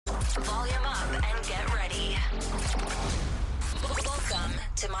Volume up and get ready. Welcome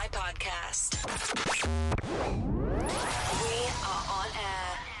to my podcast. We are on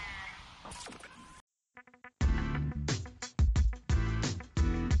air.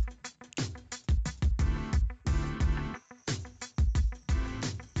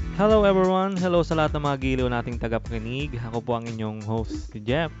 Hello everyone! Hello sa lahat ng mga giliw nating tagapakinig. Ako po ang inyong host, si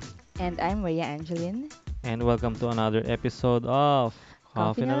Jeff. And I'm Rhea Angeline. And welcome to another episode of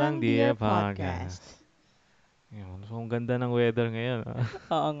Coffee Coffee na na lang lang dear dear podcast. podcast. Yun, so ang ganda ng weather ngayon.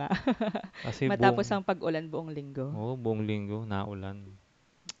 Oo nga. Kasi Matapos ang pag-ulan buong linggo. buong linggo naulan.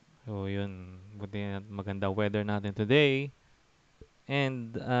 So yun, buti na maganda weather natin today.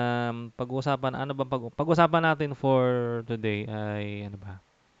 And pag-usapan natin for today ay ano ba?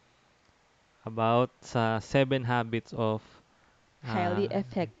 About sa 7 habits of Highly ah,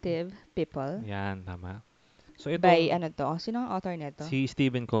 effective people. yan, tama. So By ito, ano to? Sino ang author nito? si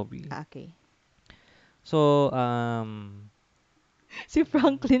Stephen Covey. Okay. So, Si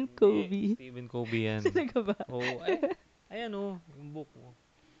Franklin hindi, Covey. Stephen Covey yan. Talaga ba? Oh, ayan oh, yung book mo.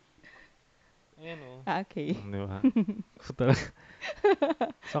 Ayan oh. Okay. Di ba? So, talaga.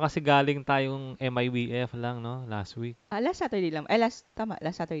 So, kasi galing tayong MIBF lang, no? Last week. Last Saturday lang. Last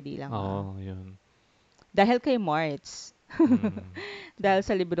Saturday lang. Oo, yun. Dahil kay Marts. Mm. Dahil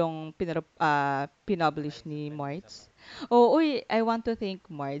sa librong pinublish ni Marts. Oh, uy, I want to thank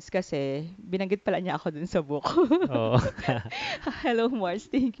Marts kasi binanggit pala niya ako dun sa book. Oo. Hello, Mars.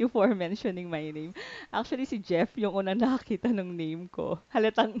 Thank you for mentioning my name. Actually, si Jeff yung unang nakakita ng name ko.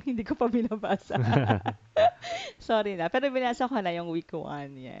 Halatang hindi ko pa binabasa. Sorry na. Pero binasa ko na yung week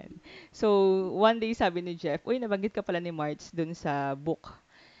 1 yan. So, one day sabi ni Jeff, uy, nabanggit ka pala ni March dun sa book.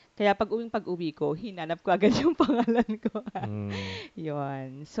 Kaya pag-uwi ko, hinanap ko agad yung pangalan ko. Mm. Yun.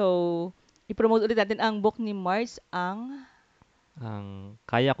 So, i-promote ulit natin ang book ni March, ang Ang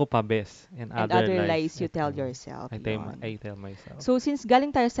kaya ko pa best and And other Other lies Lies You Tell Yourself. Yun. I tell myself. So, since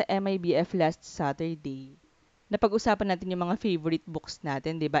galing tayo sa MIBF last Saturday, napag-usapan natin yung mga favorite books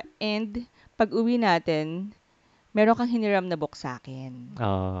natin, di ba? And, pag-uwi natin, meron kang hiniram na book sa akin.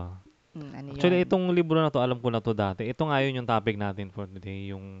 Ah. Ano Actually, yun? itong libro na to, alam ko na to dati. Ito nga yun yung topic natin for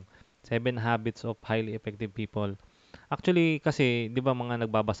today, yung 7 Habits of Highly Effective People. Actually, kasi, di ba mga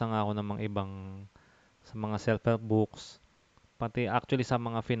nagbabasa nga ako ng mga ibang, sa mga self-help books, pati actually sa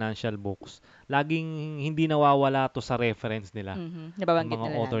mga financial books, laging hindi nawawala to sa reference nila, ng Nababanggit mga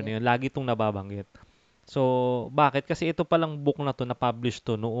nila author lagi. nila. Lagi itong nababanggit. So, bakit? Kasi ito palang book na to, na-publish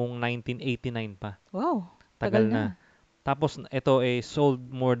to noong 1989 pa. Wow, Tagal tagal na. na. Tapos ito sold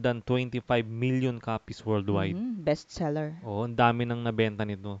more than 25 million copies worldwide. Bestseller. Oo, ang dami nang nabenta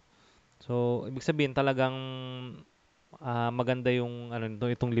nito. So, ibig sabihin talagang maganda yung ano nito,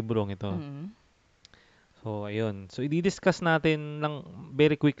 itong librong ito. Mhm. So, ayun. So, i-discuss natin lang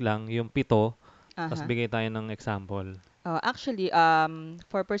very quick lang yung 7, tapos Aha. bigay tayo ng example. Actually,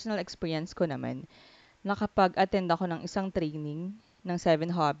 for personal experience ko naman, nakapag-attend ako ng isang training ng 7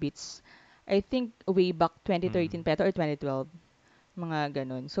 Habits. I think way back Mm. 2013 peto or 2012. Mga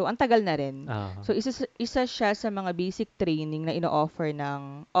ganun. So, ang tagal na rin. Ah, So, isa siya sa mga basic training na ino-offer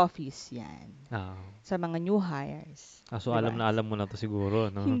ng office yan. ah. Sa mga new hires. So, 'Di alam ba? na alam mo na to siguro,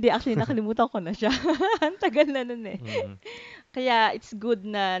 no? Hindi, actually, nakalimutan ko na siya. Ang tagal na nun eh. Mm. Kaya, it's good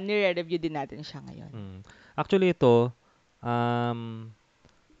na nire-review din natin siya ngayon. Mm. Actually, ito, um,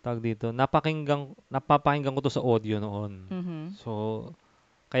 tawag dito, napapakinggan ko to sa audio noon. Mhm. So,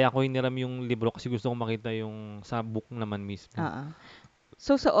 kaya ako hiniram yung libro kasi gusto ko makita yung sa book naman mismo. Oo.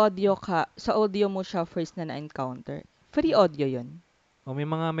 So, sa audio mo siya first na na-encounter. Free audio yun. O may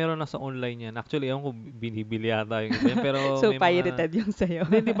mga meron na sa online yan. Actually, ewan ko binibili yata yung iba yan, pero So, may mga pirated yung sa'yo.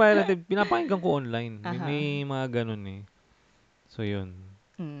 hindi pirated, pinapakinggan ko online. Aha. May mga ganun eh. So, yun.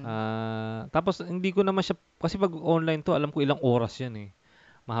 Mm. Tapos hindi ko naman siya kasi pag online to, alam ko ilang oras yan eh.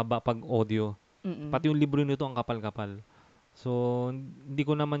 Mahaba pag audio. Mm-mm. Pati yung libro nito ang kapal-kapal. So, hindi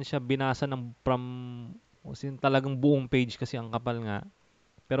ko naman siya binasa ng from kasi talagang buong page kasi ang kapal nga.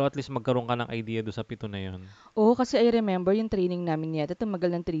 Pero at least magkaroon ka ng idea do sa 7 na yon. Oo, kasi I remember yung training namin yata,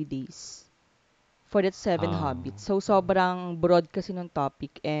 tumagal ng 3 days for that 7 habits. Ah, So, sobrang broad kasi nung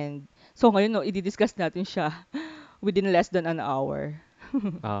topic and so ngayon, no, i-discuss natin siya within less than an hour.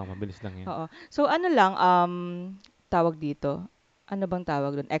 mabilis lang yan. Oo. So, ano lang, tawag dito, ano bang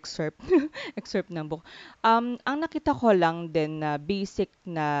tawag doon? Excerpt. Excerpt ng book. Ang nakita ko lang din na basic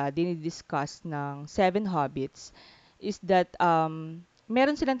na dinidiscuss ng 7 Habits is that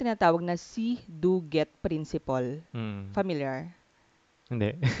meron silang tinatawag na see, do, get principle. Mm. Familiar?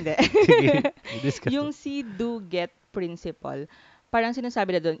 Hindi. Hindi. Sige, i-discuss Yung na. see, do, get principle. parang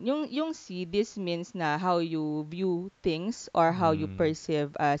sinasabi na doon, yung C, this means na how you view things or how you Mm.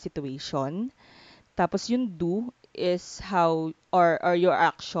 perceive a situation. Tapos yung do is how or your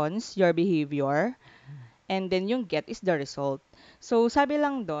actions, your behavior. And then yung get is the result. So sabi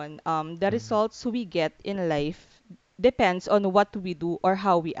lang doon, the Mm. results we get in life depends on what we do or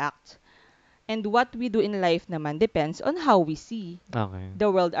how we act. And what we do in life naman depends on how we see Okay.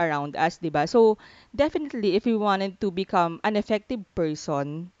 the world around us, 'di ba? So definitely if we wanted to become an effective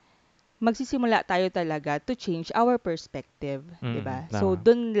person, magsisimula tayo talaga to change our perspective, 'di ba? So Tama.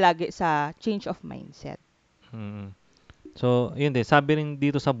 dun lagi sa change of mindset. Mm. So, yun din. Sabi rin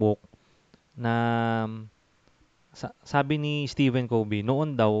dito sa book na sabi ni Stephen Covey,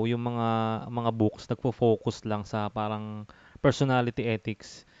 noon daw yung mga books nagfo-focus lang sa parang personality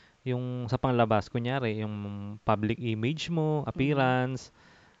ethics. Yung sa panglabas, kunyari, yung public image mo, Mhm. appearance,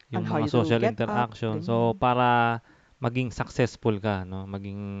 On yung how mga you do social get up, interaction. So, ganyan. para maging successful ka, no?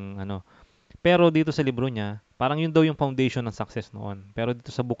 Maging ano. Pero dito sa libro niya, parang yun daw yung foundation ng success noon. Pero dito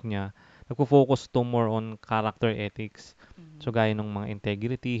sa book niya, nagfo-focus to more on character ethics. So, Mhm. gaya ng mga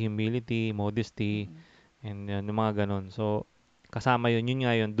integrity, humility, modesty, Mhm. and yun, yung mga ganun. So, kasama yun. Yun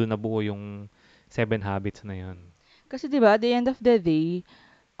nga yun, doon nabuo yung seven habits na yun. Kasi 'di ba, at the end of the day,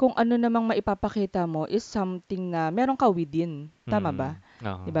 kung ano namang maipapakita mo is something na meron ka within, tama ba?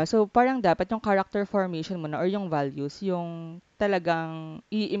 Oo. 'Di ba? So parang dapat yung character formation mo na or yung values yung talagang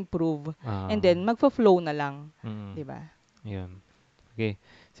i-improve and Ah, then magfo-flow na lang, mm, 'di ba? yun. Okay,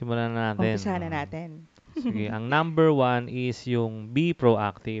 simulan na natin. Umpisahan na natin. Sige, ang number one is yung be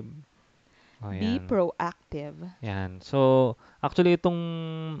proactive. O, Be yan. proactive. Yan. So, actually,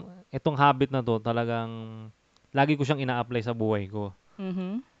 itong habit na to, talagang lagi ko siyang ina-apply sa buhay ko.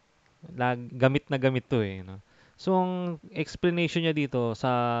 Mhm. Gamit na gamit to eh. No? So, ang explanation niya dito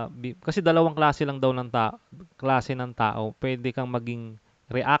kasi dalawang klase lang daw klase ng tao. Pwede kang maging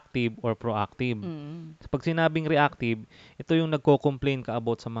reactive or proactive. Mm. So, pag sinabing reactive, ito yung nagko-complain ka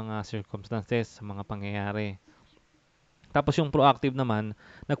about sa mga circumstances, sa mga pangyayari. Tapos yung proactive naman,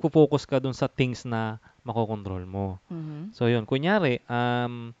 nagpo-focus ka dun sa things na makokontrol mo. Mhm. So yun, kunyari,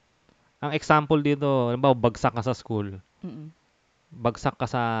 ang example dito, halimbawa bagsak ka sa school, Mm. bagsak ka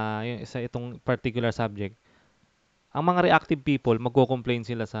sa itong particular subject, ang mga reactive people, magko-complain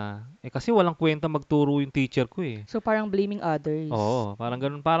sila kasi walang kwenta magturo yung teacher ko eh. So parang blaming others. Oo, parang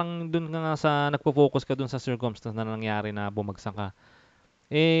ganun. Parang dun ka nga nagpo-focus ka dun sa circumstance na nangyari na bumagsak ka.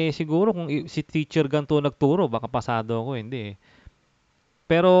 Eh, siguro kung si teacher ganito nagturo, baka pasado ako, hindi eh.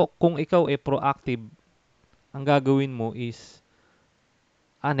 Pero kung ikaw proactive, ang gagawin mo is,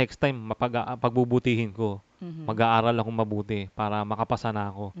 next time, pagbubutihin ko. Mhm. Mag-aaral akong mabuti para makapasa na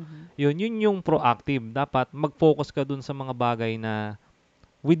ako. Mhm. Yun yung proactive. Dapat mag-focus ka dun sa mga bagay na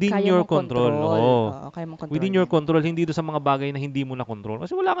within Kaya your mong control. control. Oo. Oo, kaya mong Within your kontrolin. control, hindi doon sa mga bagay na hindi mo na control.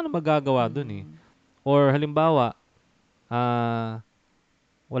 Kasi wala ka na magagawa dun eh. Mhm. Or halimbawa, ah,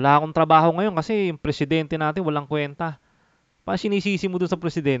 wala akong trabaho ngayon kasi yung presidente natin walang kwenta. Sinisisi mo dun sa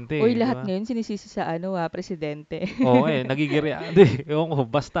presidente Uy, di lahat ba? ngayon sinisisi sa presidente. Oo hindi, ewan ko,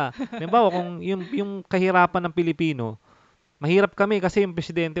 basta. Halimbawa, kung yung kahirapan ng Pilipino, mahirap kami kasi yung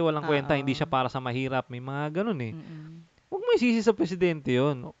presidente walang kwenta, hindi siya Oo. para sa mahirap. May mga ganun eh. Mm. Huwag mo isisi sa presidente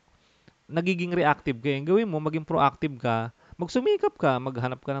yun. Nagiging reactive ka. Yung gawin mo, maging proactive ka, magsumikap ka,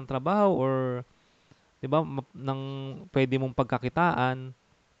 maghanap ka ng trabaho or, di ba, ng pwede mong pagkakitaan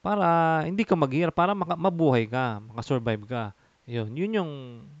para hindi ka maghirap, para mabuhay ka, makasurvive ka. Yun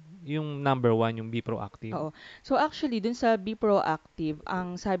yung number one, yung be proactive. Oo. So actually, dun sa be proactive,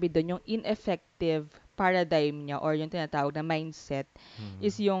 ang sabi dun, yung ineffective paradigm niya or yung tinatawag na mindset Mm.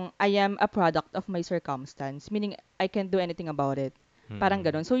 is yung I am a product of my circumstance, meaning I can't do anything about it. Parang Mm.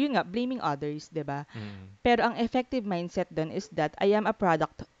 ganun. So yun nga, blaming others, 'di ba? Mm. Pero ang effective mindset dun is that I am a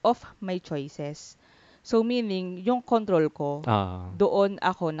product of my choices. So meaning, yung control ko, Ah. doon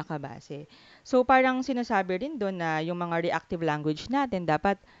ako nakabase. So parang sinasabi rin doon na yung mga reactive language natin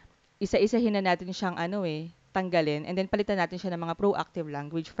dapat isa-isahin na natin siyang tanggalin and then palitan natin siya ng mga proactive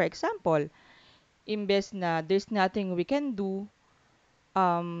language. For example, imbes na there's nothing we can do,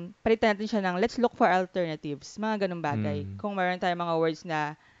 palitan natin siya ng let's look for alternatives. Mga ganun bagay. Mm. Kung meron tayong mga words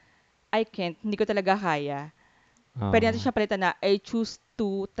na I can't, hindi ko talaga kaya, pwede natin Ah. siya palitan na I choose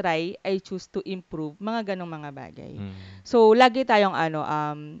to try, I choose to improve, mga ganong mga bagay. Mm. So, lagi tayong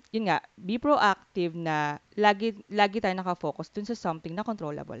yun nga, be proactive na lagi tayong nakafocus dun sa something na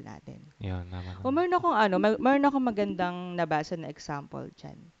controllable natin. Yun, tama O naman. meron akong magandang nabasa na example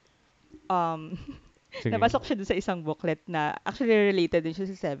dyan. Um, Sige. Napasok siya dun sa isang booklet na actually related din siya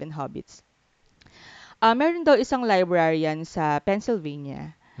sa Seven Habits. Meron daw isang librarian sa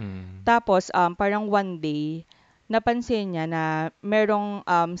Pennsylvania. Mm. Tapos, parang one day, napansin niya na merong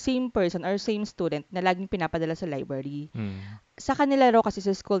same person or same student na laging pinapadala sa library. Mm. Sa kanila raw kasi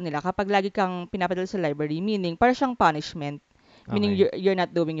sa school nila, kapag lagi kang pinapadala sa library, meaning para siyang punishment. Meaning Okay. you're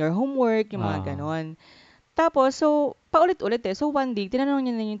not doing your homework, yung mga Ah. ganon. Tapos, so, paulit-ulit eh. So, one day, tinanong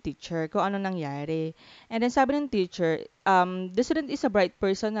niya na yung teacher kung ano nangyari. And then, sabi ng teacher, the student is a bright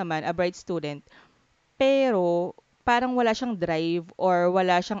person naman, a bright student, pero parang wala siyang drive or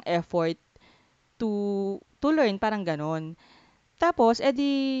wala siyang effort to learn, parang ganon. Tapos,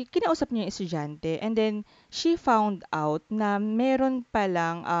 edi, kinausap niya yung estudyante. And then, she found out na meron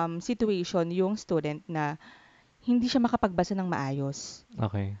palang situation yung student na hindi siya makapagbasa ng maayos.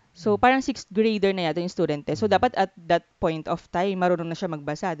 Okay. So, parang sixth grader na yata yung student eh. So, Mm. dapat at that point of time, marunong na siya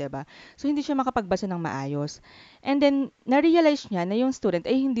magbasa, 'di ba? So, hindi siya makapagbasa ng maayos. And then, na-realize niya na yung student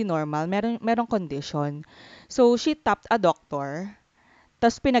ay hindi normal, merong condition. So, she tapped a doctor,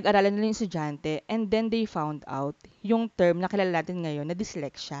 tapos pinag-aralan nila yung estudyante, and then they found out yung term na kilala natin ngayon na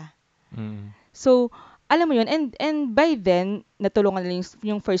dyslexia. Mm. So, alam mo yun, and by then, natulungan nila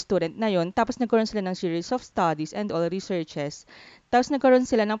yung first student na yun, tapos nagkaroon sila ng series of studies and all researches, tapos nagkaroon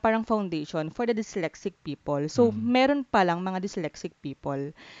sila ng parang foundation for the dyslexic people. So, Mm. meron palang mga dyslexic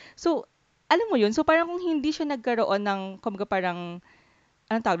people. So, alam mo yun, so parang kung hindi siya nagkaroon ng, kumbaga parang,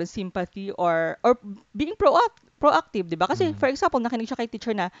 anong tawag doon, sympathy or being proactive, 'di ba? Kasi Mm. for example, nakinig siya kay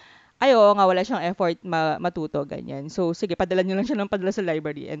teacher na ay oo nga wala siyang effort matuto ganyan. So sige, padala niyo lang siya ng padala sa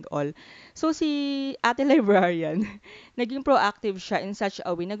library and all. So si Ate Librarian, naging proactive siya in such a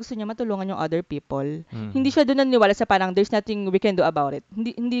way na gusto niya matulungan yung other people. Mm. Hindi siya doon naniwala sa parang there's nothing we can do about it.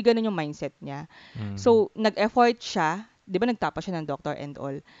 Hindi ganoon yung mindset niya. Mm. So nag-effort siya, 'di ba nagtapos siya ng doctor and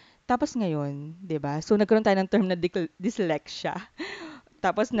all. Tapos ngayon, 'di ba? So nagkaroon tayo ng term na dyslexia.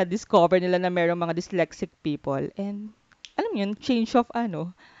 Tapos na-discover nila na merong mga dyslexic people and alam mo yun, change of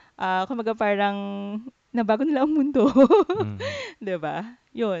kumbaga parang nabago nila ang mundo. Mm. 'Di ba?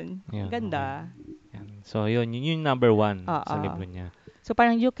 Yun, Yun, ganda. Yan. So, yun yung number 1 sa Oo. libro niya. So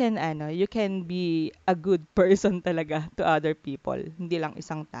parang you can be a good person talaga to other people, hindi lang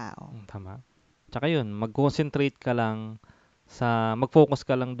isang tao. Tama. Tsaka yun, mag-concentrate ka lang mag-focus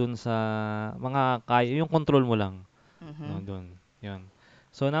ka lang dun sa mga kaya, yung control mo lang. No, Mhm. dun. Yun.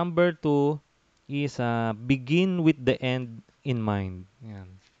 So, number 2 is begin with the end in mind. Yan.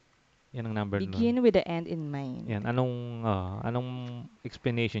 Yan ang number nun. Begin with the end in mind. Yan. Anong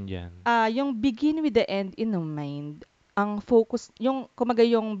explanation dyan? Yung begin with the end in mind, ang focus, yung kumaga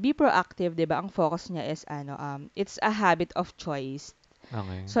yung be proactive, 'di ba? Ang focus niya is it's a habit of choice.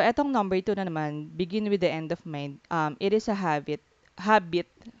 Okay. So etong number 2 na naman, begin with the end of mind. It is a habit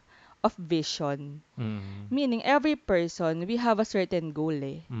of vision. Mm. Meaning every person, we have a certain goal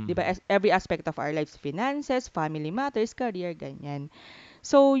eh. Mm. 'Di ba? Every aspect of our lives, finances, family matters, career, ganyan.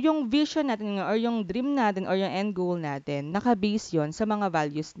 So, yung vision natin or yung dream natin or yung end goal natin, naka-base yon sa mga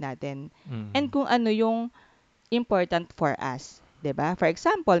values natin. Mm. And kung ano yung important for us. 'Di ba? For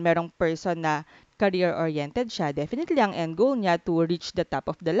example, merong person na career-oriented siya, definitely ang end goal niya to reach the top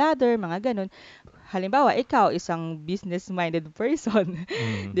of the ladder, mga ganun. Halimbawa, ikaw isang business-minded person,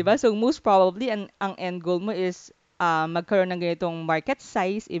 Mm. 'di ba? So most probably ang end goal mo is magkaroon ng ganitong market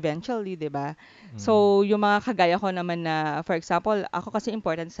size eventually, 'di ba? Mm. So yung mga kagaya ko naman na for example, ako kasi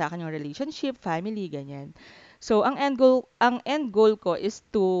important sa akin yung relationship, family, ganyan. So ang end goal ko is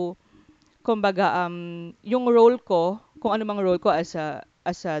to kumbaga yung role ko, kung ano mang role ko as a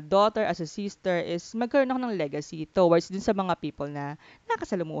daughter, as a sister is magkaroon ako ng legacy towards din sa mga people na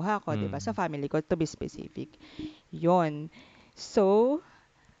nakasalamuha ko, 'di ba? Mm. Sa family ko to be specific. 'Yon. So,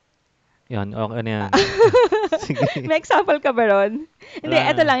 Yan, okay na yan. Sige. may example ka ba ron? Hindi,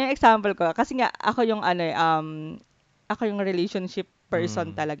 Wala ito na. lang yung example ko. Kasi nga, ako yung relationship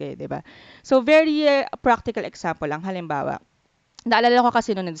person Mm. talaga eh, di ba? So, very practical example lang. Halimbawa, naalala ko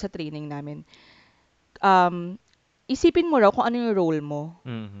kasi nung sa training namin, isipin mo raw kung ano yung role mo.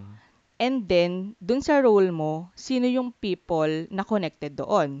 Mhm. And then, dun sa role mo, sino yung people na connected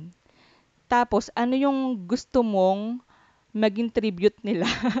doon. Tapos, ano yung gusto mong maging tribute nila.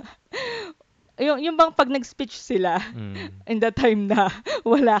 yung bang pag nag-speech sila, Mm. in the time na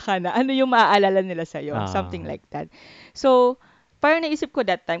wala ka na, ano yung maaalala nila sa'yo? Something like that. So, parang naisip ko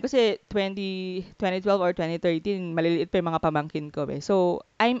that time, kasi 2012 or 2013, maliliit pa yung mga pamangkin ko. So,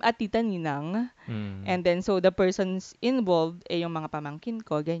 I'm a tita ninang, Mm. and then, so the persons involved, yung mga pamangkin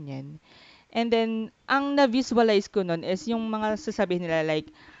ko, ganyan. And then, ang na-visualize ko nun is yung mga sasabihin nila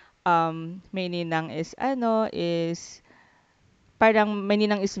like, may ninang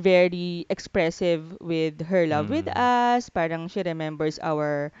is very expressive with her love with Mm. us. Parang she remembers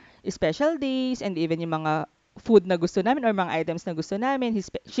our special days and even yung mga food na gusto namin or mga items na gusto namin.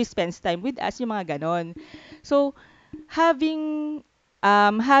 She spends time with us, yung mga ganon. So, having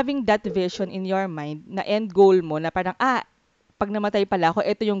having that vision in your mind na end goal mo na parang, pag namatay pala ako,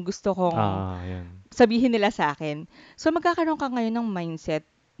 ito yung gusto kong Yun. sabihin nila sa akin. So, magkakaroon ka ngayon ng mindset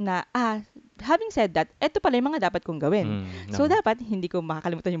na, having said that, ito pala yung mga dapat kong gawin. So, Naman. dapat hindi ko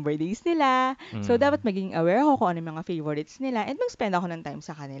makakalimutan yung birthdays nila. So, dapat maging aware ako kung ano yung mga favorites nila and mag-spend ako ng time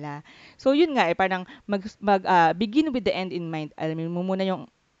sa kanila. So, yun nga, parang begin with the end in mind. Alamin mo muna yung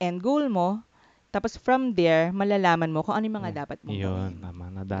end goal mo. Tapos from there, malalaman mo kung ano yung mga dapat mong Yun, gawin. tama.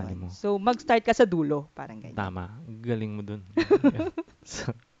 Nadali Yun. mo. So, mag-start ka sa dulo. Parang ganyan. Tama. Galing mo dun.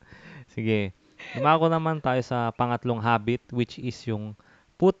 So, sige. Dumako naman tayo sa pangatlong habit, which is yung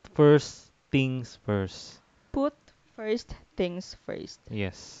put first things first. Put first things first.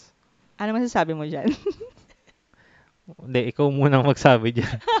 Yes. Ano masasabi mo dyan? Hindi, ikaw muna magsabi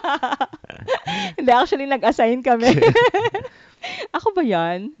dyan. Hindi, actually, nag-assign kami. Ako ba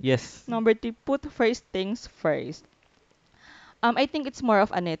yan? Yes. Number 3, put first things first. I think it's more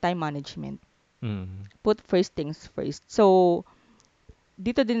of time management. Put first things first. So,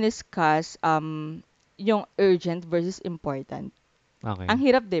 dito din discuss yung urgent versus important. Okay. Ang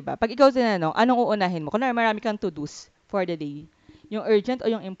hirap, 'di ba? Pag ikaw tinanong, anong uunahin mo? Kunwari marami kang to-dos for the day. Yung urgent o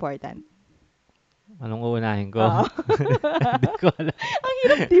yung important? Anong uunahin ko? Oo. Hindi ko alam. Ang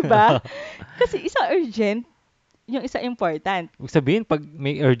hirap, 'di ba? Kasi isa urgent, yung isa important. Ibig sabihin, pag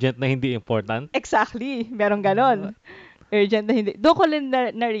may urgent na hindi important, Exactly. Meron ganon. Urgent na hindi. Doon ko lang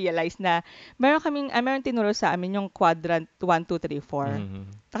na-realize na meron tinuro sa amin yung quadrant 1, 2, 3, 4.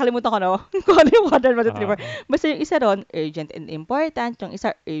 Nakalimutan ko na kung ano yung quadrant 1, 2, 3, 4. Basta yung isa ron, urgent and important. Yung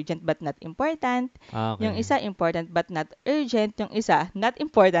isa, urgent but not important. Okay. Yung isa, important but not urgent. Yung isa, not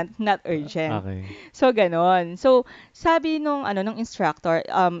important, not urgent. Okay. So, ganon. So, sabi nung instructor,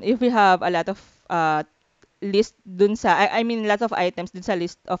 if we have a lot of list dun sa, I mean, lots of items dun sa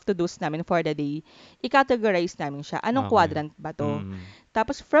list of to-dos namin for the day, i-categorize namin siya. Anong Okay. quadrant ba to?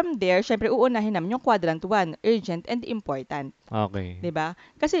 Tapos from there, syempre uunahin namin yung quadrant 1, urgent and important. Okay. 'Di ba?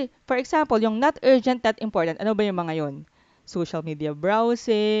 Kasi, for example, yung not urgent, not important, ano ba yung mga yon? Social media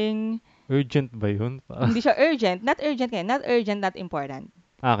browsing. Urgent ba yun? Hindi siya urgent. Not urgent kaya. Not urgent, not important.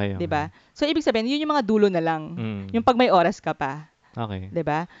 Okay. 'Di ba? So, ibig sabihin, yun yung mga dulo na lang. Mm. Yung pag may oras ka pa. Okay. 'Di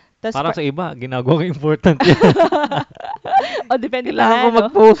ba? Tas Parang sa iba, ginagawa ko important yan. depende Kailangan pa, ko no?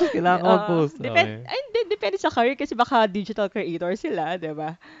 mag-post. Kailangan ko Oo. mag-post. Okay. Depende sa career kasi baka digital creator sila, 'di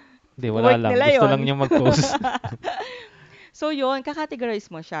ba? Hindi, wala Work lang. nila Gusto yun. lang niya mag-post. So, yun, kakategorize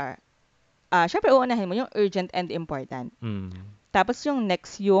mo siya. Syempre, uunahin mo yung urgent and important. Tapos yung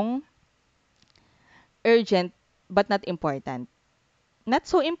next, yung urgent but not important. Not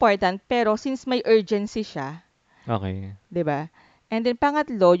so important, pero since may urgency siya, Okay. 'di ba? And then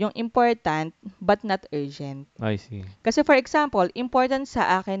pangatlo, yung important but not urgent. I see. Kasi for example, important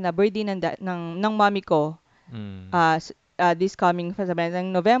sa akin na birthday ng mommy ko this coming sabi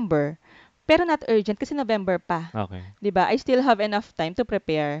ng November. Pero not urgent kasi November pa. Okay. 'Di ba? I still have enough time to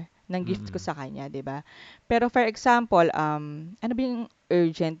prepare ng gift ko sa kanya, 'di ba? Pero for example, ano ba yung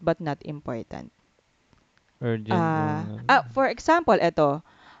urgent but not important? Urgent. For example, eto,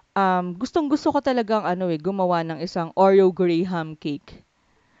 gustong-gusto ko talagang gumawa ng isang Oreo Graham cake.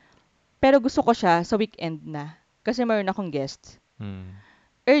 Pero gusto ko siya sa weekend na kasi mayroon akong guests.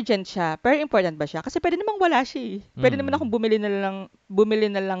 Urgent siya, pero important ba siya? Kasi pwede namang wala siya. Pwede naman akong bumili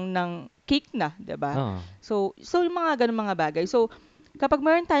na lang ng cake na, 'di ba? So yung mga ganung mga bagay. So kapag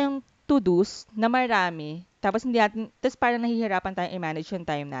mayroon tayong to-dos na marami, tapos parang nahihirapan tayong i-manage yung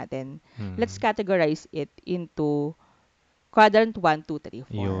time natin. Let's categorize it into quadrant 1, 2, 3,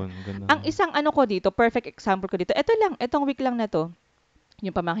 4. Yun, ganun. Ang isang ko dito, perfect example ko dito, etong week lang na to,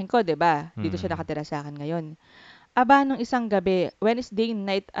 yung pamangkin ko, 'di ba? Dito siya nakatira sa akin ngayon. Nung isang gabi, Wednesday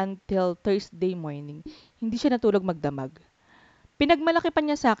night until Thursday morning, hindi siya natulog magdamag. Pinagmalaki pa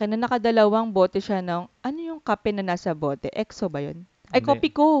niya sa akin na nakadalawang bote siya ng, ano yung kape na nasa bote? EXO ba yun? Ay, Hindi. kopi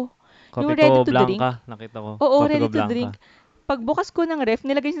ko. Kopi Yung ready ko to drink. Blanca, nakita ko. Oo, Kopi ready ko to Blanca. drink. Pagbukas ko ng ref,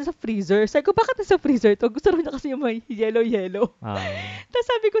 nilagay siya sa freezer. Sabi ko, bakit nasa freezer to? Gusto rin niya kasi yung may yellow-yellow. Tapos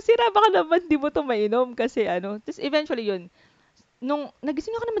sabi ko, sira baka naman di mo to mainom kasi Tapos eventually yun, nung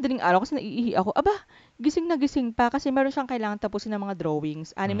nagising ako na madaling araw kasi naiihi ako, gising na gising pa kasi meron siyang kailangan tapusin ng mga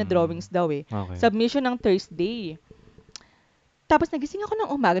drawings. 6 na drawings daw eh. Okay. Submission ng Thursday. Tapos nagising ako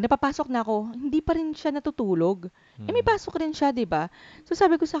ng umaga, napapasok na ako, hindi pa rin siya natutulog. May pasok rin siya, 'di ba? So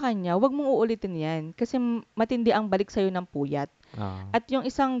sabi ko sa kanya, wag mong uulitin 'yan kasi matindi ang balik sa'yo ng puyat. At yung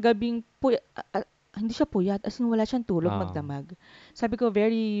isang gabing hindi siya puyat, as in wala siyang tulog magdamag. Sabi ko,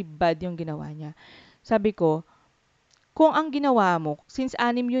 very bad yung ginawa niya. Sabi ko, kung ang ginawa mo, since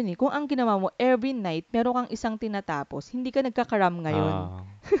 6 yun kung ang ginawa mo every night, meron kang isang tinatapos, hindi ka nagkakaram ngayon.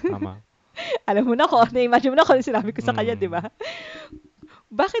 Tama. Alam mo na ko, na-imagine mo na ko yung sinabi ko sa kanya, di ba? Mm.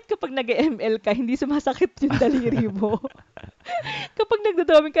 Bakit kapag nag-ML ka, hindi sumasakit yung daliri mo? Kapag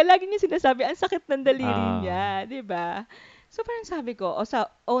nagdo-drawing ka, lagi niya sinasabi, ang sakit ng daliri Ah, niya, di ba? So, parang sabi ko,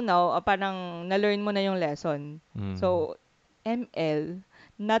 now, parang na-learn mo na yung lesson. mm. So, ML,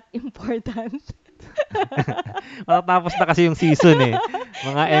 not important. Matatapos na kasi yung season eh.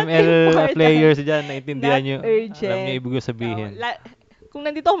 Mga Not ML important. players dyan, naintindihan Not nyo, alam nyo urgent. ibig Oh, sabihin. kung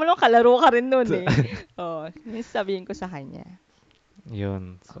nandito ako malang kalaro ka rin nun eh. Oh, yun sabihin ko sa kanya.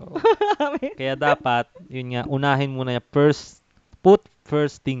 Yun. So, Oh. kaya dapat, yun nga, unahin muna niya. Put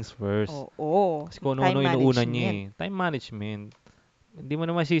first things first. Oo. Kasi kung Time ano-ano inuuna niya management. eh. Time management. Hindi mo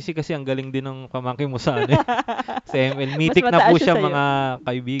naman sisi kasi ang galing din ng pamangkin mo sa ano eh. Sa ML. Mas Mythic na mataas po siya siya sa'yo. mga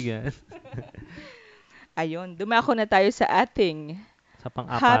kaibigan. Ayun, dumako na tayo sa ating Sa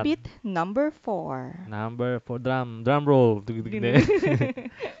pang-apat. habit number 4. Number 4. Drum roll.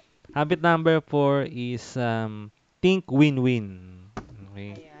 Habit number 4 is think win-win.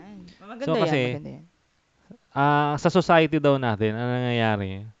 Okay. Ayan. So Maganda yan, kasi, maganda yan. sa society daw natin, ano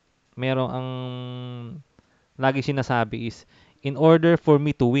nangyayari? Merong ang lagi sinasabi is, in order for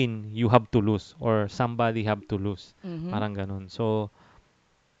me to win, you have to lose. Or somebody have to lose. Mhm. Parang ganun. So,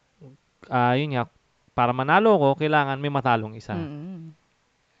 yun nga, para manalo ko, kailangan may matalong isa. Mm.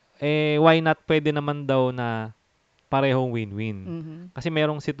 Why not pwede naman daw na parehong win-win? Mhm. Kasi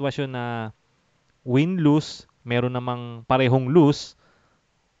merong sitwasyon na win-lose, meron namang parehong lose,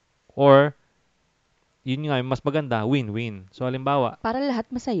 or yun nga, mas maganda, win-win. So, halimbawa, Para lahat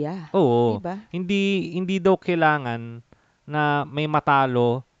masaya, 'di oo, ba? hindi daw kailangan na may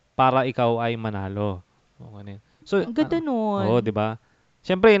matalo para ikaw ay manalo. So, ganun. So, Ang ganda nun. oo, 'di ba?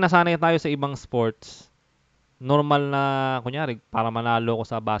 Siyempre, nasanay tayo sa ibang sports. Normal na, kunyari, para manalo ko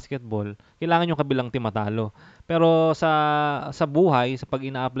sa basketball, kailangan yung kabilang team matalo. Pero sa buhay, sa pag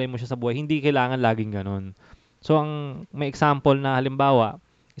ina-apply mo siya sa buhay, hindi kailangan laging ganun. So, may example na halimbawa,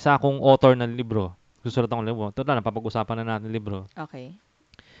 isa akong author ng libro. Susulat akong libro. Total, napapag-usapan na natin libro. Okay.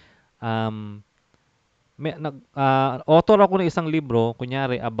 Um, author ako ng isang libro,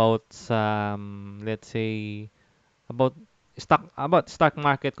 kunyari, about sa, let's say, about stock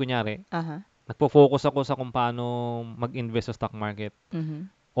market, kunyari. Aha. Nagpo-focus ako sa kung paano mag-invest sa stock market. Mhm.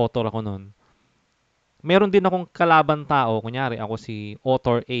 Author ako nun. Meron din akong kalaban tao, kunyari ako si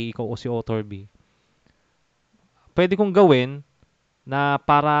author A, ikaw o si author B. Pwede kong gawin na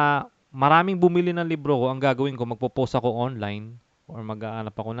para maraming bumili ng libro ko, ang gagawin ko, magpo-post ako online or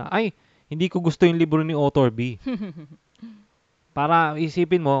mag-aanap ako na, ay, hindi ko gusto yung libro ni author B. Para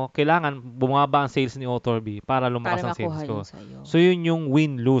isipin mo, kailangan bumaba ang sales ni author B para Para lumakas ang sales makuha yun ko. sa'yo. So, yun yung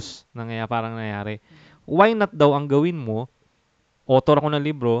win-lose na parang nangyari. Why not daw ang gawin mo, author ako ng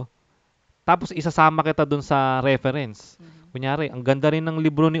libro, tapos isasama kita dun sa reference. Mhm. Kunyari, ang ganda rin ng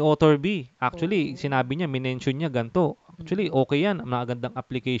libro ni author B. Actually, Oo. sinabi niya, minention niya ganito. Actually, Mhm. okay yan. Magandang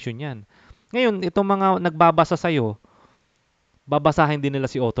application yan. Ngayon, itong mga nagbabasa sa'yo, babasahin din nila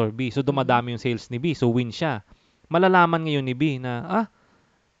si author B. So, Mhm. dumadami yung sales ni B. So, win siya. Malalaman ngayon ni B na,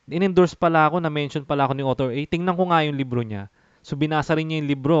 in-endorse pala ako, na-mention pala ako ni author A. Tingnan ko nga yung libro niya. So, binasa rin niya yung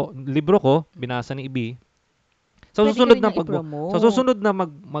libro ko, binasa ni B. Sa Pwede ka susunod rin na niyang sa i-promote. susunod na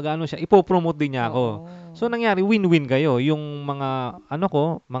mag-ano siya, ipo-promote din niya ako. Oo. So nangyari win-win kayo. Yung mga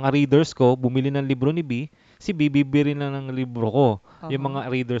mga readers ko bumili ng libro ni B, si B bibili na ng libro ko. Yung Aha. mga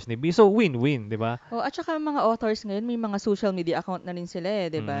readers ni B. So win-win, 'di ba? Oh, at saka mga authors ngayon, may mga social media account na rin sila eh,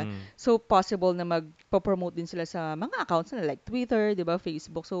 'di ba? Mm. So possible na magpo-promote din sila sa mga accounts na like Twitter, 'di ba,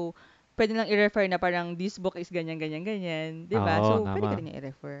 Facebook. So pwede lang i-refer na parang this book is ganyan ganyan ganyan, 'di ba? Oo, So pwede ka tama. rin niya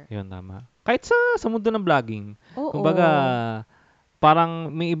i-refer. Yun, tama. Kahit sa mundo ng vlogging. Kumbaga, Oo.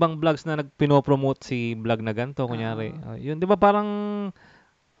 parang may ibang vlogs na nagpino-promote si vlog na ganito, kunyari. Oo. Yun, 'di ba parang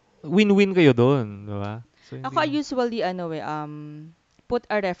win-win kayo doon, 'di ba? So Ako I hindi. usually put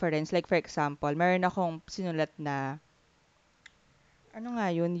a reference like for example, meron akong sinulat na ano nga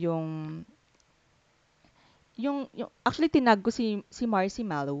yun yung actually tinag ko si Marcy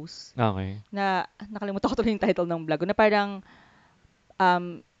Mallows Okay. na nakalimutan ko tuloy yung title ng vlog ko, na parang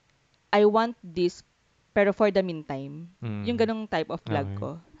um, I want this pero for the meantime. Yung Mm. ganong type of vlog Okay. ko.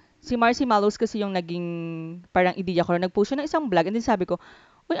 Si Marcy Mallows kasi yung naging parang ideya ko. Nag-post siya ng isang vlog and then sabi ko,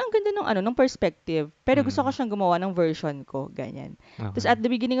 uy, ang ganda ng perspective. Pero gusto ko Mm. siyang gumawa ng version ko, ganyan. Tapos Okay. at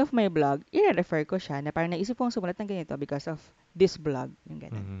the beginning of my vlog, i-refer ko siya na parang naisip kong sumulat ng ganito because of this vlog. Yung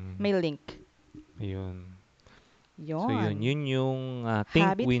ganun. Mm. May link. Ayun. So yun Yon. yung think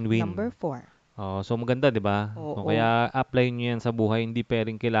Habit number win-win. 4. Oh, so maganda, 'di ba? So Oo. kaya apply niyo 'yan sa buhay, hindi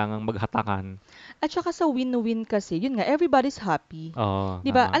puwedeng kailangang maghatakan. At saka sa win-win kasi, yun nga, everybody's happy. Oo, 'Di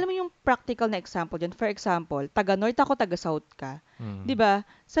ba? tama. Alam mo yung practical na example diyan. For example, taga North ako, taga South ka. 'Di Mm. ba?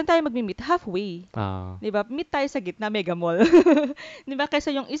 Saan tayo magmi-meet? Halfway. Oo. 'Di ba? Meet tayo sa gitna, Mega Mall. 'Di ba? Kaysa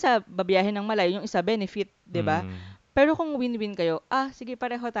yung isa babiyahe ng malayo, yung isa benefit, 'di ba? Mm. Pero kung win-win kayo, sige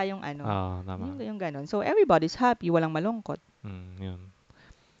pareho tayong ano. Oo, tama. Yung ganon. So everybody's happy, walang malungkot. 'Yun.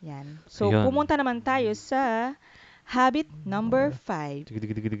 Yan. So So 'yun. pumunta naman tayo sa habit number 5. Tig.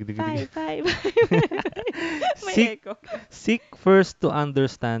 5. May Seek echo. seek first to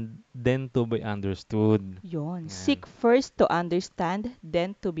understand, then to be understood. Yun. Yan. Seek first to understand,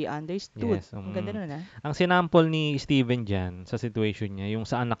 then to be understood. Yes, Ang ganda nun, ah. ang sinample ni Steven diyan sa situation niya, yung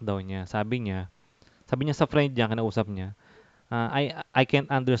sa anak daw niya, sabi niya sa friend niya, kinausap niya, I can't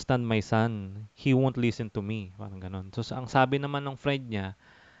understand my son. He won't listen to me. Parang gano'n. So, ang sabi naman ng friend niya,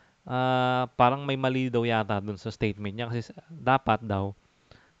 parang may mali daw yata dun sa statement niya kasi dapat daw,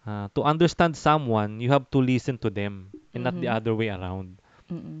 to understand someone, you have to listen to them and not the Mhm. other way around.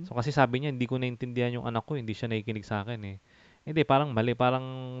 Mm-mm. So, kasi sabi niya, hindi ko naintindihan yung anak ko, hindi siya nakikinig sa akin eh. Hindi, parang mali.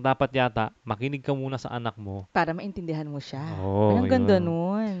 Parang dapat yata, makinig ka muna sa anak mo. Para maintindihan mo siya. Ay, Oo, ang ganda yun.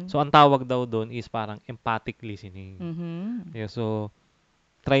 nun. So, ang tawag daw doon is parang empathic listening. Mhm. Yeah, so,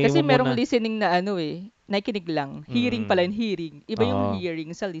 try Kasi mo merong muna. listening na ano nakikinig lang. Hearing pala yung hearing. Iba yung Oo.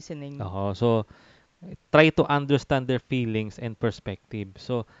 hearing sa listening. Oo. So, try to understand their feelings and perspective.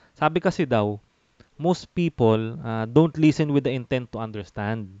 So, sabi kasi daw, most people don't listen with the intent to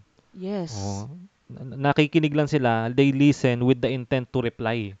understand. Yes. Oo. Nakikinig lang sila, they listen with the intent to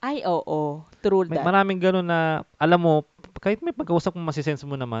reply. Ay, oo. True May that. maraming ganun na, alam mo, kahit may pagkausap mo, masisense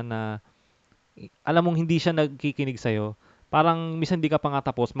mo naman na, alam mong hindi siya nagkikinig sa'yo, parang minsan di ka pa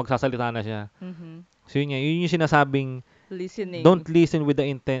nga tapos, magsasalita na siya. Mhm. So yun yung sinasabing, Listening. don't listen with the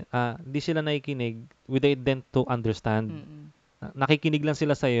intent, di sila nakikinig with the intent to understand. Mm-mm. Nakikinig lang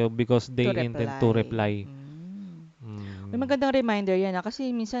sila sa'yo because they To intend to reply. May magandang reminder yan,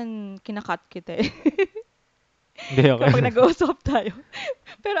 kasi minsan kinakat kita eh. Hindi, okay. Kapag nag-uusap tayo.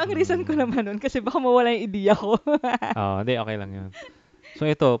 Pero ang reason ko naman nun, kasi baka mawala yung ideya ko. Hindi, okay lang yun. So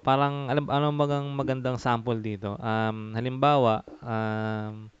ito, parang ano bagang magandang sample dito. Halimbawa,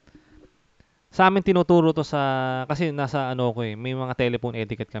 sa amin tinuturo to kasi nasa ano ko may mga telephone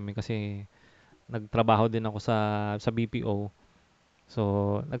etiquette kami kasi nagtrabaho din ako sa BPO.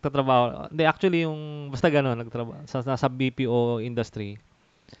 So, nagtatrabaho, hindi actually yung basta gano'n, nagtrabaho sa BPO industry.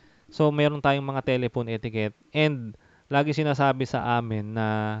 So, meron tayong mga telephone etiquette and lagi sinasabi sa amin na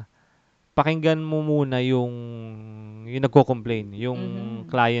pakinggan mo muna yung nagko-complain, yung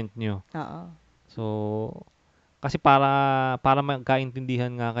client nyo. Oo. So, kasi para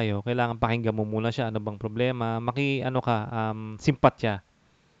magkaintindihan nga kayo, kailangan pakinggan mo muna siya, ano bang problema, simpatya.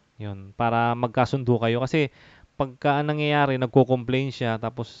 'Yun, para magkasundo kayo kasi pagka nangyayari nagko-complain siya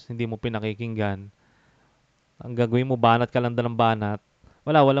tapos hindi mo pinakikinggan, ang gagawin mo banat ka lang ng banat,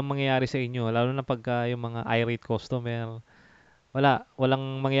 walang mangyayari sa inyo lalo na pagka yung mga irate customer.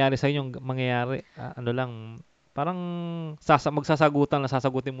 Walang mangyayari sa inyo, mangyayari ano lang, parang magsasagutan lang,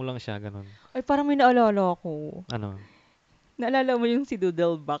 sasagutin mo lang siya, ganun. Ay, parang may naalala ko. Ano? Naalala mo yung si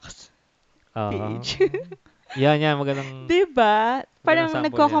Doodlebox PH? Yan, magandang 'Di ba? Parang sample yan.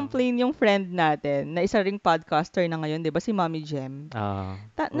 nagko-complain yung friend natin na isa ring podcaster na ngayon, 'di ba, si Mommy Jem. Hello,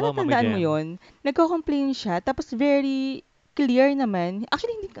 Mami Natatandaan mo Jem. 'yon? Nagko-complain siya tapos very clear naman.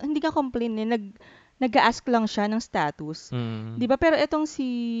 Actually, hindi ka complain nag-a-ask lang siya ng status. 'Di ba? Pero etong si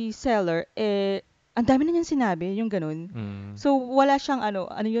seller ang dami na niyang sinabi, yung ganun. So, wala siyang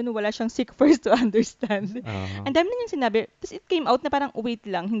wala siyang seek first to understand. Ang dami na niyang sinabi. Tapos it came out na parang, wait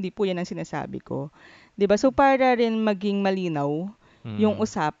lang, hindi po yan ang sinasabi ko. 'Di ba? So, para rin maging malinaw yung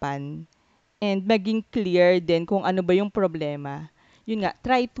usapan and maging clear din kung ano ba yung problema. Yun nga,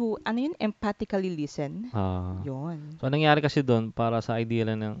 try to, empathically listen. Yun. So, nangyari kasi doon, para sa idea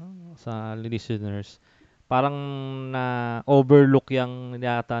lang sa listeners, parang na overlook yung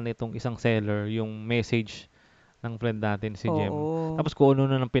yata nitong isang seller yung message ng friend natin si Jem. Tapos kung ano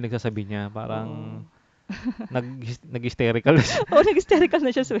na pinagsasabi niya, parang nag-hysterical siya. Nag-hysterical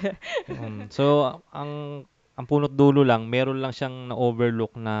na siya, swear. So, ang punot dulo lang, meron lang siyang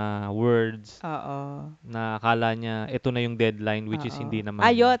na-overlook na words na akala niya ito na yung deadline, which is hindi naman.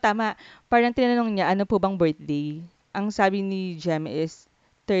 Tama. Parang tinanong niya, ano po bang birthday? Ang sabi ni Jem is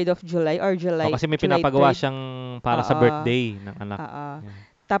 3rd of July or July. Kasi may July pinapagawa 3rd. siyang para sa birthday ng anak.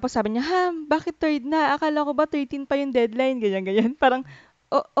 Tapos sabi niya, bakit 3rd na? Akala ko ba 13 pa yung deadline? Ganyan. Parang,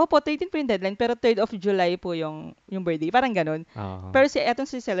 opo, 13 po yung deadline, pero 3rd of July po yung birthday. Parang ganun. Pero etong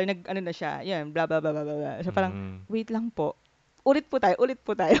si seller, na siya, yan, blah, blah, blah, blah, blah. So parang, wait lang po. ulit po tayo.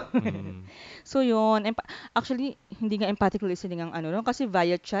 Mm. So yun, actually, hindi nga empathic listening ang ano, no? Kasi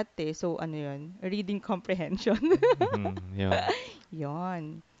via chat eh. So ano yun, reading comprehension. Yun. Yun.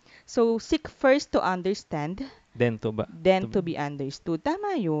 So, seek first to understand, Then then to to be understood.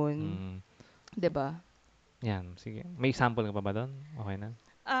 Tama yun. mm, 'Di ba? yan, sige. May example ka pa ba doon? Okay na?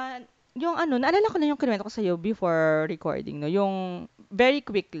 Ah, yung ano, naalala ko na yung kinuwento ko sa'yo before recording, no? Yung very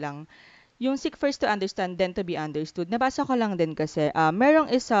quick lang. Yung seek first to understand, then to be understood. Nabasa ko lang din kasi, merong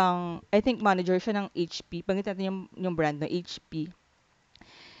isang, I think manager siya ng HP. Pangit natin yung brand ng HP.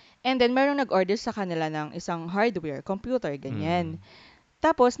 And then, merong nag-order sa kanila ng isang hardware, computer, ganyan. Mm.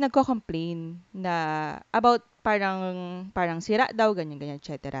 Tapos, nagko-complain na about parang sira daw, ganyan,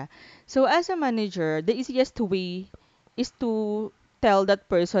 etc. So, as a manager, the easiest way is to tell that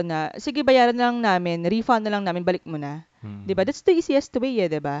person na, sige, bayaran na lang namin, refund na lang namin, balik mo na. Mm. 'Di ba? That's the easiest way,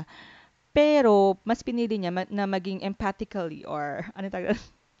 'di ba? Pero, mas pinili niya na maging empathically or, ano tawag,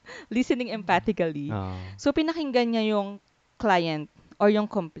 listening empathically. Ah. So, pinakinggan niya yung client or yung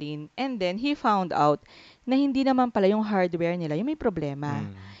complaint. And then, he found out na hindi naman pala yung hardware nila yung may problema.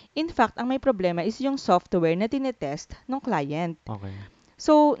 Mm. In fact, ang may problema is yung software na tinetest ng client. Okay.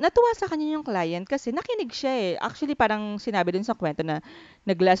 So, natuwa sa kanya yung client kasi nakinig siya eh. Actually, parang sinabi dun sa kwento na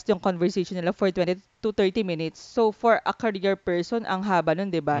nag-last yung conversation nila for 20 to 30 minutes. So, for a career person, ang haba nun,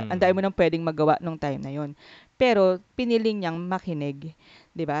 di ba? Ang dami mo nang pwedeng magawa nung time na yun. Pero, piniling niyang makinig.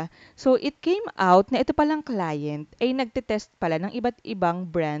 Di ba? So, it came out na ito palang client ay nagtitest pala ng iba't ibang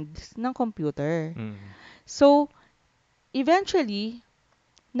brands ng computer. Mm. So, eventually,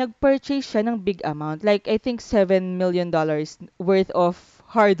 nag-purchase siya ng big amount. Like, I think $7 million worth of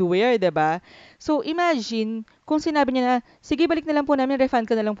hardware, 'di ba? So, imagine, kung sinabi niya na, sige, balik na lang po namin, refund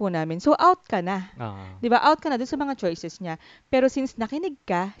ka na lang po namin. So, out ka na. Ah. 'Di ba? Out ka na dun sa mga choices niya. Pero since nakinig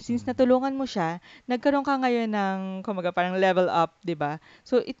ka, since natulungan mo siya, nagkaroon ka ngayon ng, kumaga, parang level up, 'di ba?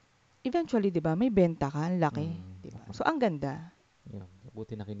 So, eventually, 'di ba, may benta ka, ang laki, 'di ba? So, ang ganda. Yun.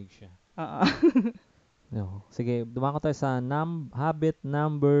 Buti nakinig siya. Oo. No. Sige, dumako tayo sa habit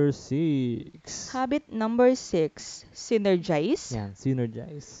number 6. Habit number 6, synergize. Yan,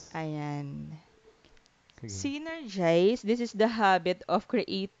 synergize. Ayan. Sige. Synergize, this is the habit of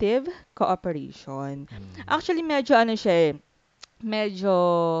creative cooperation. Mm. Actually, medyo ano siya eh, medyo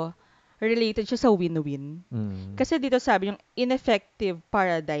related siya sa win-win. Mm. Kasi dito sabi yung ineffective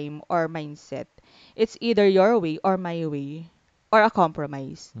paradigm or mindset, it's either your way or my way or a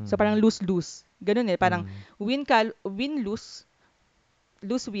compromise. So parang lose-lose. Ganun eh, parang win-lose,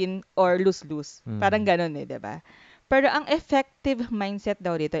 lose-win or lose-lose. Parang ganun eh, 'di ba? Pero ang effective mindset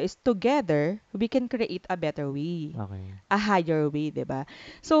daw dito is together, we can create a better way. Okay. A higher way, 'di ba?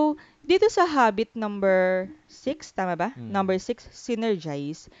 So, dito sa habit number 6, tama ba? Number 6,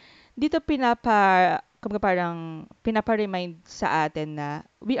 synergize. Dito parang pinapa-remind sa atin na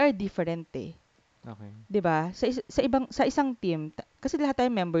we are different eh. Okay. 'Di ba? Sa isang team, kasi lahat tayo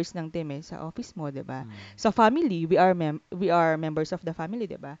members ng team eh, sa office mo, 'di ba? Sa family, we are members of the family,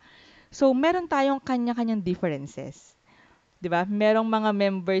 'di ba? So, meron tayong kanya-kanyang differences. 'Di ba? Merong mga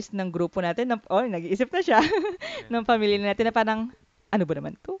members ng grupo natin na, nag-iisip na siya ng pamilya natin na parang, ano ba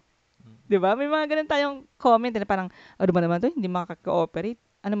naman 'to? 'Di ba? May mga ganun tayong comment na parang, ano ba naman 'to? Hindi makaka-cooperate.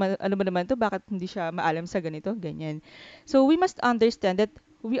 Ano ba naman 'to? Bakit hindi siya maalam sa ganito? Ganyan. So, we must understand that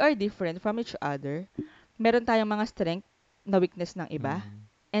we are different from each other. Meron tayong mga strength na weakness ng iba.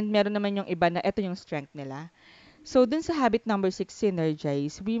 And meron naman yung iba na ito yung strength nila. So, dun sa habit number 6,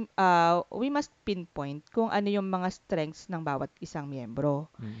 synergize, we must pinpoint kung ano yung mga strengths ng bawat isang miyembro.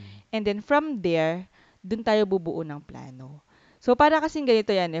 And then from there, dun tayo bubuo ng plano. So, para kasing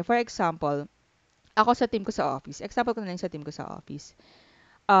ganito yan eh. For example, ako sa team ko sa office. Example ko na lang sa team ko sa office.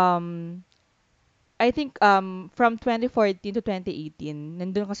 I think from 2014 to 2018,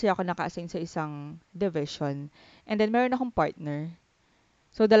 nandun kasi ako naka-assign sa isang division. And then meron akong partner.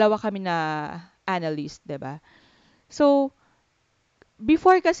 So, dalawa kami na analyst, 'di ba? So,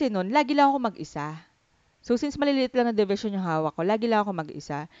 before kasi nun, lagi lang ako mag-isa. So, since maliliit lang na division yung hawak ko, lagi lang ako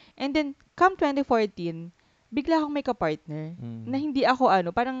mag-isa. And then, come 2014, bigla akong may ka-partner na hindi ako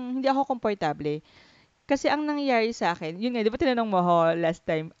parang hindi ako komportable. Kasi ang nangyayari sa akin, yun nga, di ba tinanong mo ako last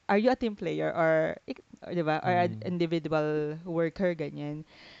time, are you a team player or di ba, or an individual worker, ganyan.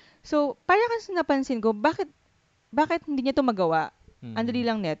 So, parang kasi napansin ko, bakit hindi niya to magawa? Ang dali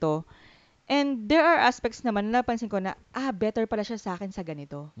lang neto. And there are aspects naman na napansin ko na, better pala siya sa akin sa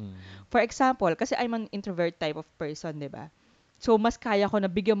ganito. For example, kasi I'm an introvert type of person, di ba? So, mas kaya ko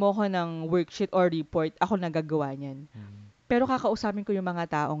na bigyan mo ko ng worksheet or report, ako nagagawa niyan. Pero kakausapin ko yung mga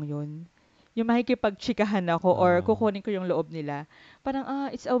taong yun. Yung makikipagchikahan ako or kukunin ko yung loob nila. Parang,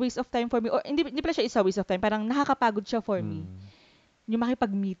 it's a waste of time for me. Or hindi pala siya it's a waste of time. Parang nakakapagod siya for me. yung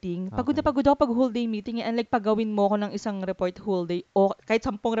makipag-meeting. Pagod na Okay. pagod ako pag whole day meeting. And like, pag gawin mo ako ng isang report whole day, o kahit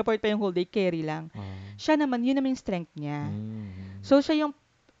 10 report pa yung whole day, carry lang. Oh. Siya naman, yun naman yung strength niya. Mm. So, siya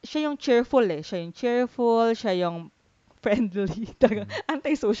yung cheerful eh. Siya yung cheerful, siya yung friendly. Talaga,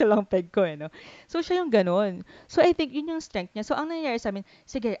 anti-social ang peg ko eh, no? So, siya yung ganun. So, I think yun yung strength niya. So, ang nangyayari sa amin,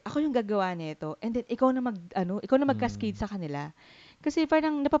 sige, ako yung gagawa nito. And then, ikaw na mag-cascade sa kanila. Kasi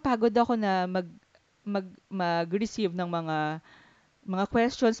parang napapagod ako na mag-receive ng mga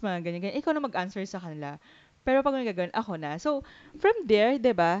questions, mga ganyan-ganyan. Ikaw na mag-answer sa kanila. Pero pag may gagawin, ako na. So, from there,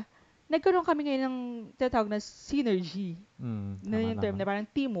 'di ba, nagkaroon kami ngayon ng tinatawag na synergy. Na Tama, yung term tama. na parang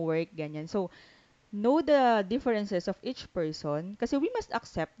teamwork, ganyan. So, know the differences of each person kasi we must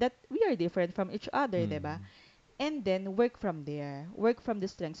accept that we are different from each other, 'di ba? Mm. And then, work from there. Work from the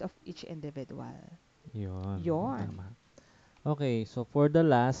strengths of each individual. Yun. Yon. Tama. Okay, so for the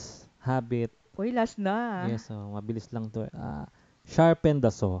last habit, Uy, last na. yes, so mabilis lang to. Sharpen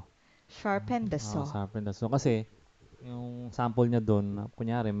the saw. Sharpen the Oh, saw. sharpen the saw. Kasi, yung sample niya doon,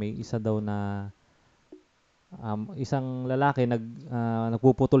 kunyari, may isa daw na isang lalaki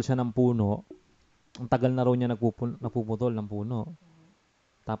nagpuputol siya ng puno. Ang tagal na raw niya nagpuputol ng puno.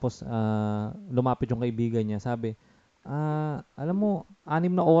 Tapos lumapit yung kaibigan niya, sabi, alam mo, 6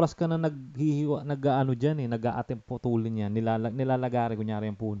 na oras ka na nag-aano diyan nag-a-attempt putulin yan, nilalagari kunyari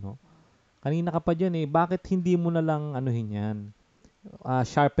yung puno. Kanina ka pa diyan bakit hindi mo na lang anuhin yan?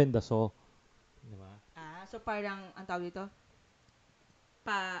 Sharpen the saw. Di ba? So parang, ang tawag dito,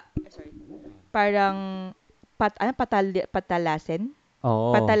 sorry. Parang, patalasin?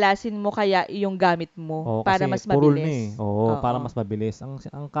 Oo. Patalasin mo kaya yung gamit mo Oo, para kasi mas purul na mabilis. Oo, para Oo. mas mabilis.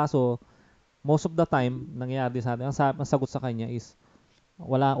 Ang kaso, most of the time, nangyayari sa atin, ang sagot sa kanya is,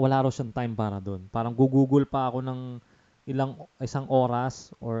 wala raw siyang time para doon. Parang gugugol pa ako ng isang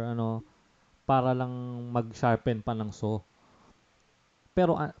oras or para lang mag-sharpen pa ng saw.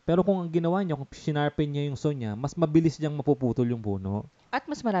 Pero kung ang ginawa niya, kung sinarpen niya yung saw niya, mas mabilis niyang mapuputol yung puno. At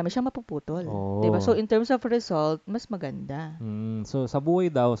mas marami siyang mapuputol. 'Di ba? So Oo. in terms of result, mas maganda. So sa buhay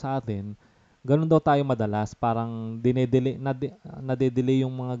daw sa atin, ganun daw tayo madalas, parang nade-delay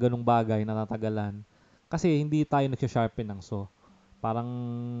yung mga ganung bagay, natatagalan. Kasi hindi tayo nagsha-sharpen ng saw. Parang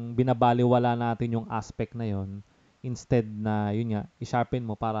binabaliwala natin yung aspect na yon instead na yun nga, i-sharpen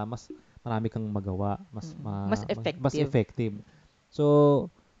mo para mas marami kang magawa, Mas mas effective. effective. So,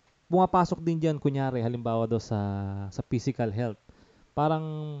 pumapasok din diyan kunyari halimbawa daw sa physical health. Parang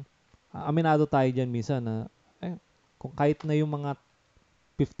aminado tayo diyan minsan na kung kahit na yung mga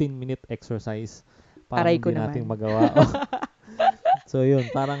 15-minute exercise, parang Aray ko hindi natin naman. magawa. So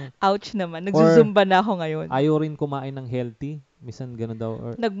yun, parang Ouch naman. or Nagzuzumba na ako ngayon. ayaw rin kumain ng healthy, minsan ganun daw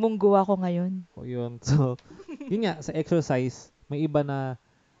or Nagmunggo ako ngayon. yun. So, yun nga sa exercise, may iba na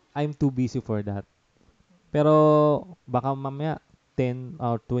I'm too busy for that. Pero baka mamaya 10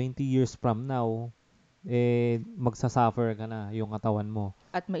 or 20 years from now, magsasuffer ka na yung katawan mo.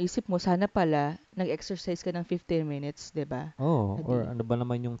 At maisip mo, sana pala, nag-exercise ka ng 15 minutes, 'di ba? Oh, or ano ba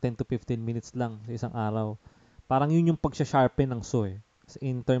naman yung 10 to 15 minutes lang sa isang araw. Parang yun yung pagsha-sharpen ng saw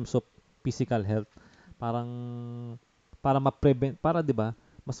in terms of physical health. Parang para ma-prevent, para 'di ba,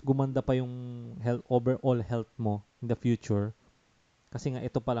 mas gumanda pa yung overall health mo in the future. Kasi nga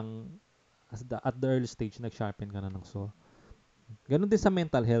ito pa lang at the early stage nag-sharpen ka na ng saw. Ganon din sa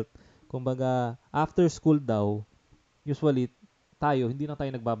mental health. Kumbaga, after school daw, usually tayo hindi na tayo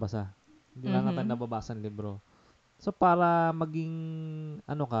nagbabasa. Hindi na tayo nababasa ng libro. So para maging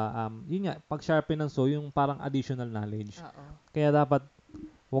yun nga, pag-sharpen ng saw, yung parang additional knowledge. Oo. Kaya dapat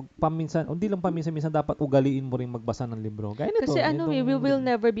wag paminsan, hindi lang paminsan-minsan dapat ugaliin mo ring magbasa ng libro. Gaya nito, Kasi we itong will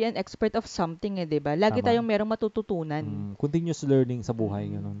never be an expert of something 'di ba? Lagi tama. tayong merong matututunan. Continuous learning sa buhay,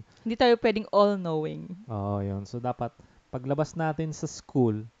 ganun. Hindi tayo pwedeng all-knowing. Oo, yun. So dapat paglabas natin sa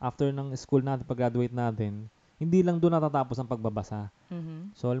school, after ng school natin, pag-graduate natin, hindi lang doon natatapos ang pagbabasa.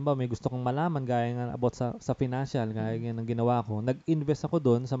 So, halimbawa, may gusto kong malaman, gaya nga about sa financial, gaya nga ng ginawa ko, nag-invest ako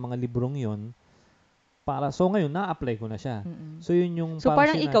doon sa mga librong yon so ngayon, na-apply ko na siya. So, yun yung So,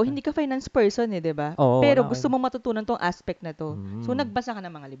 parang ikaw, hindi ka finance person 'di ba? Oo, Pero gusto mo matutunan tong aspect na to. So, Mm. nagbasa ka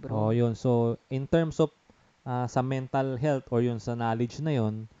ng mga libro. Oo, yun. So, in terms of sa mental health or yun sa knowledge na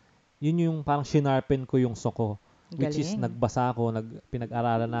yun yung parang shinarpen ko yung soko. Which is Galing. nagbasa ako,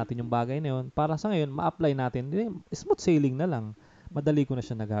 pinag-aralan natin yung bagay na yun. Para sa ngayon, ma-apply natin. Smooth sailing na lang. Madali ko na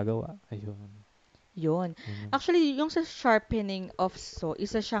siya nagagawa. Ayun. Yun. Yun. Actually, yung sa sharpening of saw,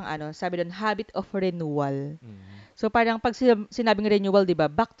 isa siyang sabi doon, habit of renewal. So parang pag sinabing renewal, 'di ba?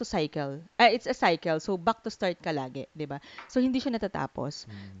 Back to cycle. It's a cycle. So back to start ka lagi, 'di ba? So hindi siya natatapos.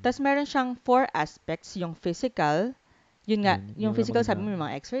 Tapos meron siyang 4 aspects, yung physical, yun nga, yung physical sabi mo may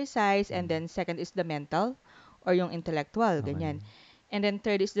mga exercise, and then second is the mental or yung intellectual, Okay. ganyan. And then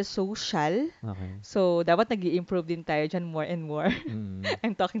third is the social. Okay. So, dapat nag improve din tayo dyan more and more. Mm.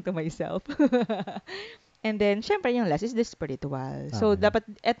 I'm talking to myself. And then, syempre, yung last is the spiritual. So, Okay. dapat,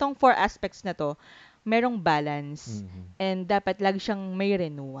 etong four aspects na to, merong balance. Mhm. And dapat lagi siyang may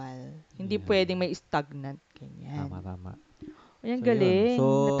renewal. Hindi Yan. pwedeng may stagnant. Ganyan. Tama. Ayan, So, yun. galing. So,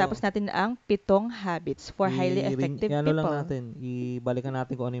 Natapos natin ang 7 habits for highly effective ano lang people. natin, ibalikan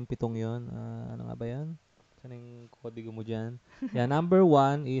natin kung ano yung 7 yun. Ano nga ba yan? Saan yung kodigo mo dyan? Yeah, number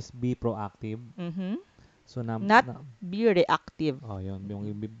 1 is be proactive. Mhm. So, Not be reactive. yun. Yung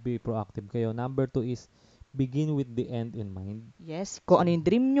be proactive kayo. Number 2 is begin with the end in mind. Yes, kung ano yung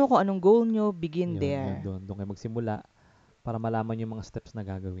dream nyo, kung anong goal nyo, begin Yun, there. doon. Doon kayo magsimula para malaman yung mga steps na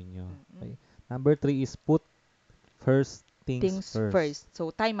gagawin nyo. Mm-mm. Okay. Number 3 is put first things Things first. first. So,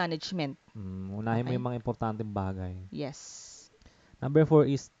 time management. Unahin mo Okay. yung mga importanteng bagay. Yes. Number 4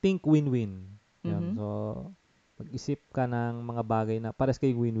 is think win-win. Yan. Mhm. So, mag-isip ka ng mga bagay na pares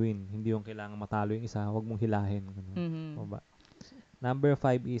kayo win-win. Hindi yung kailangan matalo yung isa, huwag mong hilahin. Ganun. Mhm. O ba? Number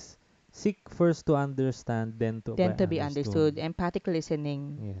 5 is seek first to understand, then to Then to be understood. understood. Empathic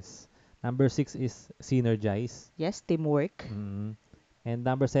listening. Yes. Number 6 is synergize. Yes, teamwork. And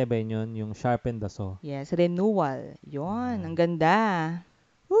number 7 yun, yung sharpen the saw. Yes, renewal. Yon, Ayan. ang ganda.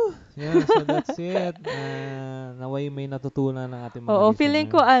 Yeah, so that's it. Naway may natutunan ng ating mga Oo, feeling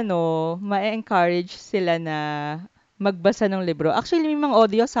ko listener. ma-encourage sila na magbasa ng libro. Actually, may mga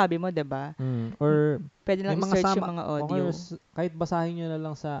audio, sabi mo, 'di ba? Or Pwede lang may mga i-search yung mga audio. kahit basahin nyo na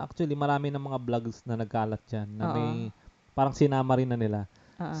lang actually marami ng mga vlogs na nagkalat dyan na Oo. may parang sinama rin na nila.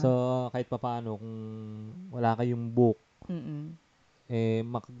 Oo. So, kahit papaano, kung wala kayong book, Mm-mm.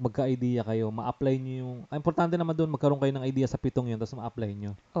 magka-idea kayo, ma-apply nyo yung, importante naman doon, magkaroon kayo ng idea sa 7 yun, tapos ma-apply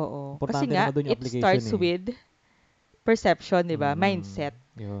nyo. Oo. Importante Kasi nga, naman doon yung it application starts with perception, 'di ba? Mm, Mindset.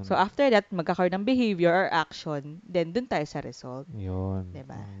 Yun. So, after that, magkakaroon ng behavior or action, then dun tayo sa result. Yun.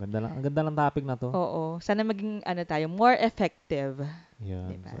 Diba? Ang ganda ng topic na to. Oo. Sana maging, tayo, more effective. Yun.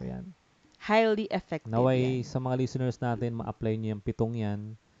 Diba? So, yan. Highly effective Naway yan. sa mga listeners natin, ma-apply nyo yung 7 yan,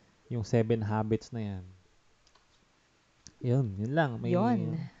 yung 7 habits na yan. Yun lang.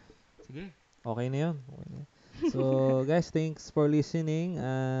 Yun. Sige. Okay na yun. So, guys, thanks for listening.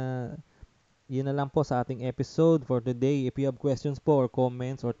 Yun na lang po sa ating episode for today. If you have questions po or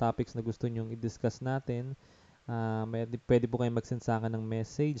comments or topics na gusto nyong i-discuss natin, pwede po kayong mag-send sa akin ng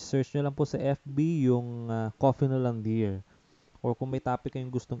message. Search nyo lang po sa FB yung Coffee na lang Dear. Or kung may topic kayong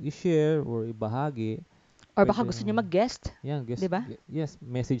gustong i-share or ibahagi. Or baka gusto niyo mag-guest. Yan, Diba? Yes,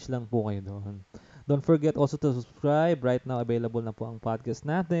 message lang po kayo doon. Don't forget also to subscribe. Right now, available na po ang podcast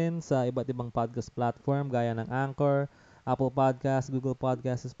natin sa iba't ibang podcast platform gaya ng Anchor, Apple Podcasts, Google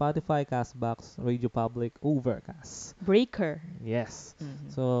Podcasts, Spotify, Castbox, Radio Public, Overcast. Breaker. Yes. Mhm.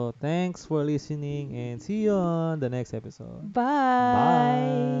 So, thanks for listening and see you on the next episode. Bye!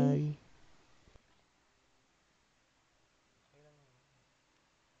 Bye!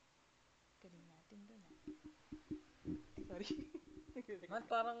 Sorry. Man,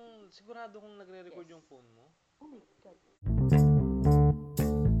 parang sigurado kung nagre-record yung phone mo. Oh my